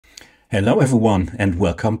Hello everyone and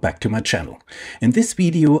welcome back to my channel. In this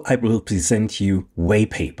video I will present you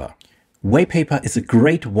Waypaper. Waypaper is a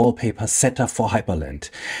great wallpaper setter for Hyprland.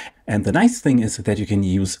 And the nice thing is that you can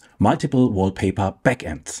use multiple wallpaper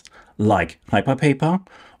backends like hyprpaper,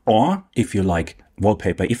 or if you like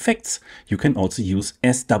wallpaper effects, you can also use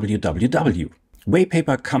swww.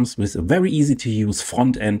 Waypaper comes with a very easy to use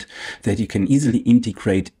front end that you can easily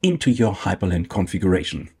integrate into your Hyprland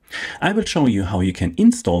configuration. I will show you how you can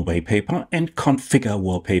install Waypaper and configure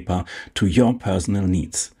wallpaper to your personal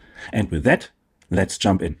needs. And with that, let's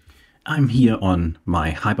jump in. I'm here on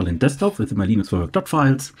my Hyprland desktop with my Linux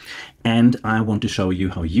files, and I want to show you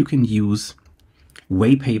how you can use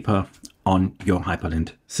Waypaper on your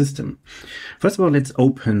Hyprland system. First of all, let's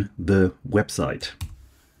open the website.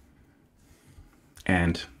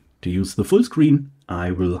 And to use the full screen,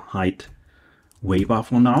 I will hide Waybar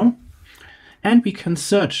for now. And we can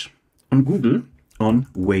search on Google on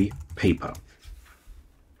Waypaper.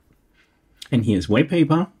 And here's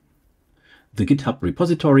Waypaper, the GitHub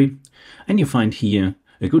repository. And you find here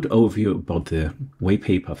a good overview about the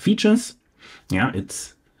Waypaper features. Yeah,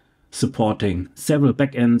 it's supporting several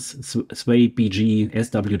backends, swaybg,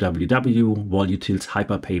 swww, wallutils,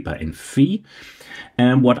 hyprpaper, and phi.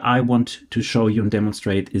 And what I want to show you and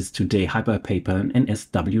demonstrate is today hyprpaper and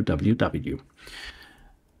swww.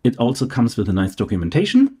 It also comes with a nice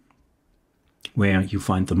documentation where you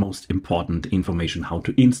find the most important information, how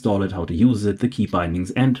to install it, how to use it, the key bindings,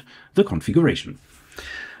 and the configuration.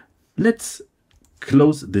 Let's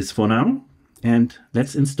close this for now and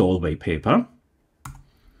let's install Waypaper.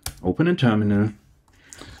 Open a terminal,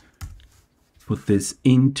 put this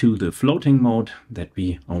into the floating mode that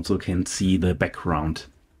we also can see the background.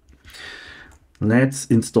 Let's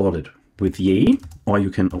install it with Yay, or you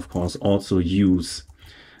can of course also use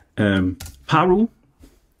paru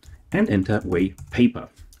and enter Waypaper.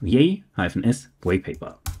 Yay-s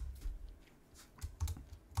Waypaper.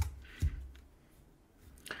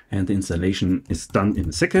 And the installation is done in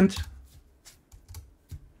a second.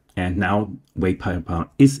 And now Waypaper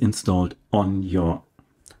is installed on your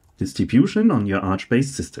distribution, on your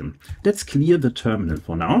Arch-based system. Let's clear the terminal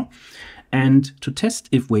for now. And to test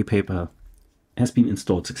if Waypaper has been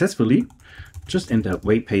installed successfully, just enter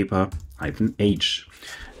waypaper-h.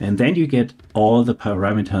 And then you get all the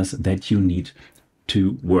parameters that you need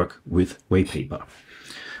to work with Waypaper.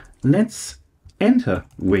 Let's enter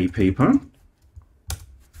Waypaper.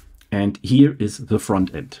 And here is the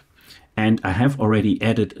front end. And I have already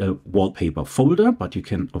added a wallpaper folder, but you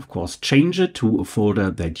can of course change it to a folder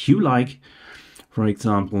that you like. For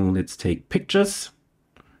example, let's take pictures.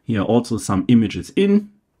 Here are also some images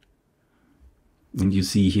in. And you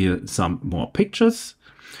see here some more pictures,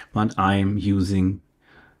 but I'm using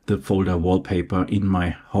the folder wallpaper in my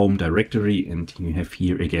home directory. And you have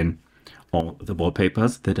here again all the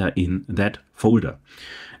wallpapers that are in that folder.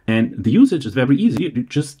 And the usage is very easy. You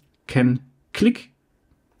just can click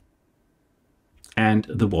and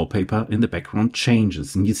the wallpaper in the background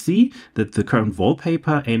changes. And you see that the current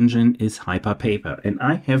wallpaper engine is hyprpaper. And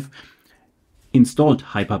I have installed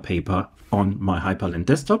hyprpaper on my Hyprland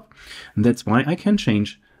desktop. And that's why I can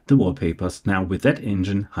change the wallpapers now with that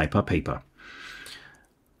engine, hyprpaper.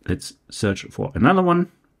 Let's search for another one.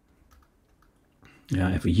 Yeah,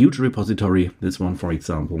 I have a huge repository, this one for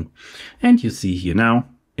example. And you see here now,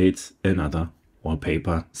 it's another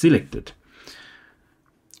wallpaper selected.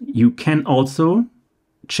 You can also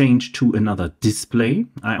change to another display.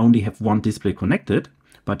 I only have one display connected,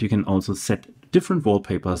 but you can also set different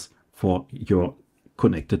wallpapers for your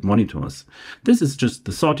connected monitors. This is just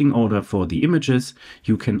the sorting order for the images.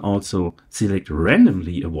 You can also select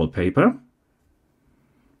randomly a wallpaper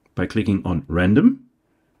by clicking on random.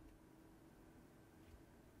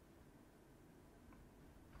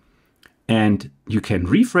 And you can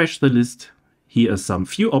refresh the list. Here are some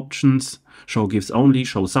few options: show GIFs only,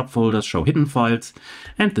 show subfolders, show hidden files,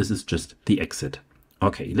 and this is just the exit.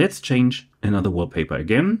 Okay, let's change another wallpaper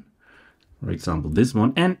again. For example, this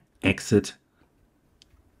one, and exit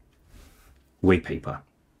Waypaper.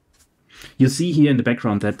 You see here in the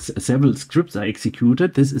background that several scripts are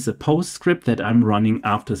executed. This is a post script that I'm running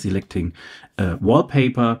after selecting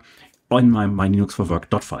wallpaper on my Linux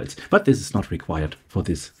files, but this is not required for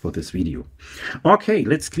this video. Okay,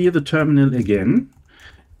 let's clear the terminal again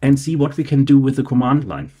and see what we can do with the command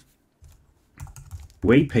line.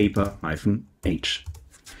 Waypaper-h.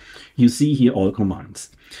 You see here all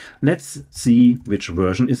commands. Let's see which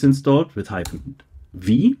version is installed with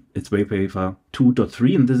 -v. It's Waypaper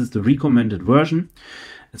 2.3, and this is the recommended version.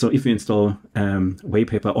 So if you install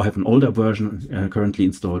Waypaper or have an older version currently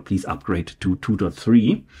installed, please upgrade to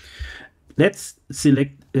 2.3. Let's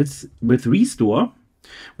select it's with restore.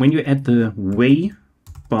 When you add the way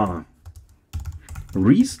bar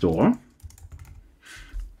restore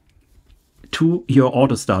to your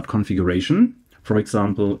auto start configuration, for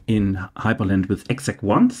example, in Hyprland with exec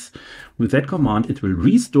once, with that command, it will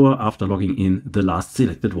restore after logging in the last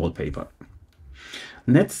selected wallpaper.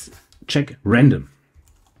 Let's check random.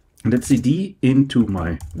 Let's cd into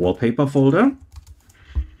my wallpaper folder.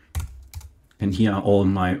 And here are all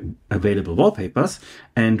my available wallpapers.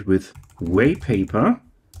 And with waypaper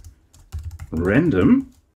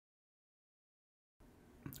random,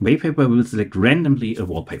 waypaper will select randomly a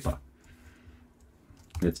wallpaper.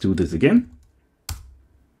 Let's do this again.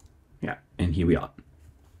 Yeah, and here we are.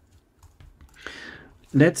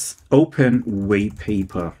 Let's open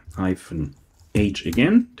waypaper-h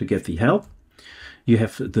again to get the help. You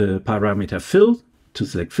have the parameter fill to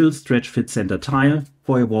select fill, stretch, fit, center, tile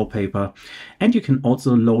for your wallpaper. And you can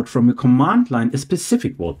also load from a command line a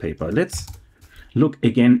specific wallpaper. Let's look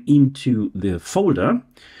again into the folder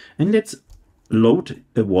and let's load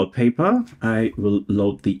a wallpaper. I will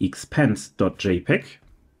load the expense.jpg,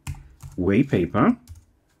 waypaper,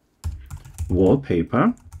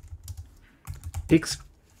 wallpaper,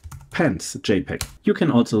 expense JPEG. You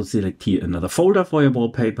can also select here another folder for your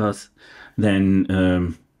wallpapers, then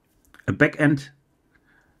a backend.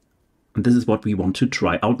 And this is what we want to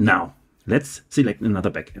try out now. Let's select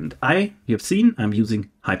another backend. You have seen I'm using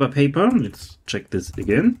hyprpaper. Let's check this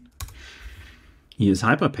again. Here's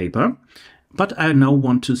hyprpaper. But I now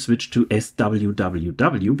want to switch to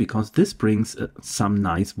swww because this brings some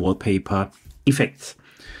nice wallpaper effects.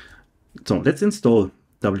 So let's install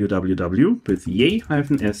www with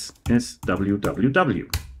yay-s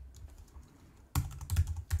swww.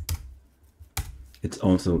 It's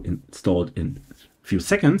also installed in a few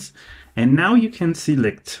seconds. And now you can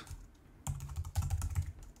select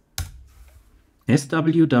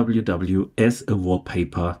swww as a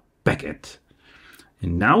wallpaper backend.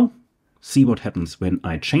 And now see what happens when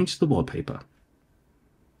I change the wallpaper.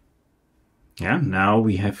 Yeah, now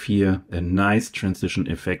we have here a nice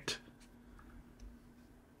transition effect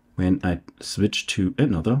when I switch to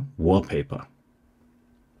another wallpaper.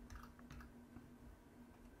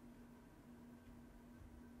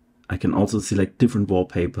 I can also select different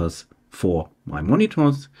wallpapers for my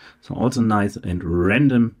monitors. So also nice, and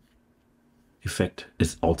random effect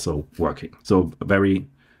is also working. So a very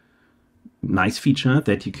nice feature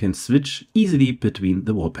that you can switch easily between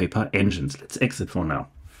the wallpaper engines. Let's exit for now.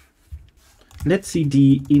 Let's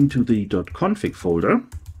cd into the .config folder.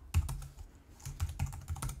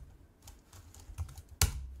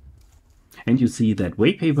 And you see that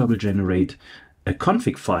Waypaper will generate a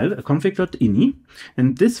config file, a config.ini.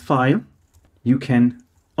 And this file, you can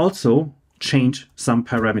also change some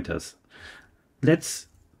parameters. Let's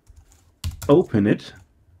open it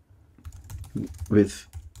with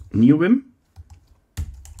new vim.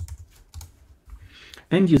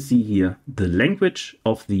 And you see here the language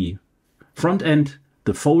of the front end,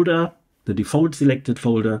 the folder, the default selected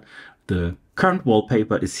folder, the current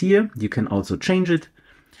wallpaper is here. You can also change it.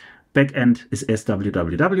 Backend is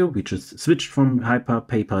swww. We just switched from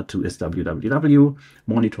hyprpaper to swww.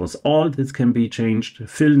 Monitors all, this can be changed.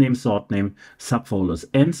 Fill name, sort name, subfolders,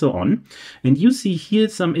 and so on. And you see here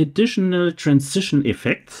some additional transition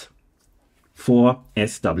effects for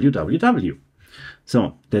swww.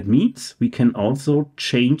 So that means we can also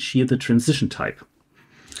change here the transition type.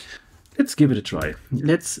 Let's give it a try.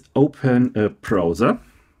 Let's open a browser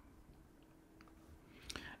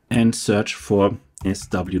and search for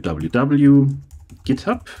swww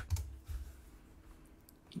GitHub.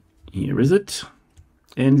 Here is it.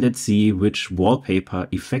 And let's see which wallpaper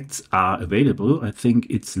effects are available. I think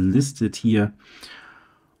it's listed here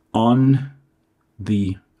on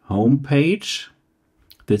the home page.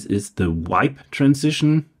 This is the wipe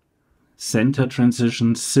transition, center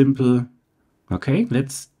transition, simple. Okay,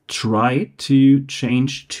 let's try to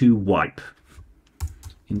change to wipe.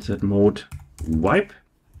 Insert mode, wipe,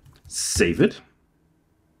 save it.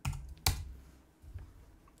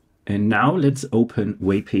 And now let's open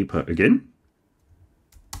Waypaper again.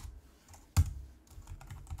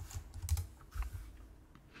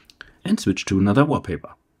 And switch to another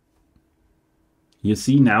wallpaper. You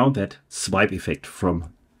see now that swipe effect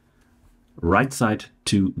from right side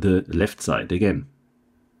to the left side again.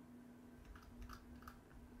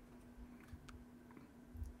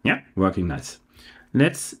 Yeah, working nice.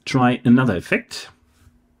 Let's try another effect.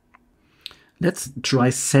 Let's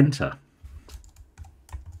try center.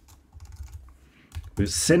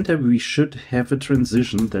 With center, we should have a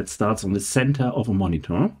transition that starts on the center of a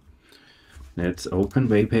monitor. Let's open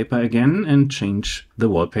Waypaper again and change the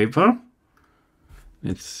wallpaper.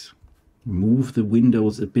 Let's move the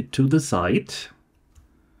windows a bit to the side.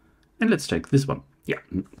 And let's check this one. Yeah,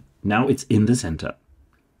 now it's in the center.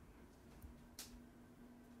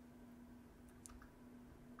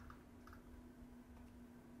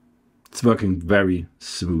 It's working very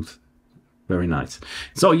smooth. Very nice.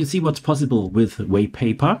 So you see what's possible with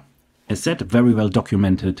Waypaper. As said, very well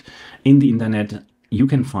documented in the internet. You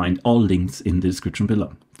can find all links in the description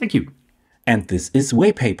below. Thank you. And this is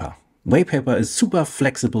Waypaper. Waypaper is a super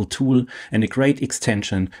flexible tool and a great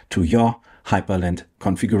extension to your Hyprland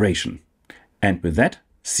configuration. And with that,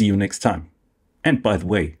 see you next time. And by the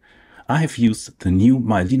way, I have used the new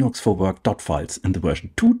My Linux for Work .files in the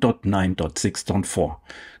version 2.9.6.4,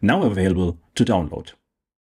 now available to download.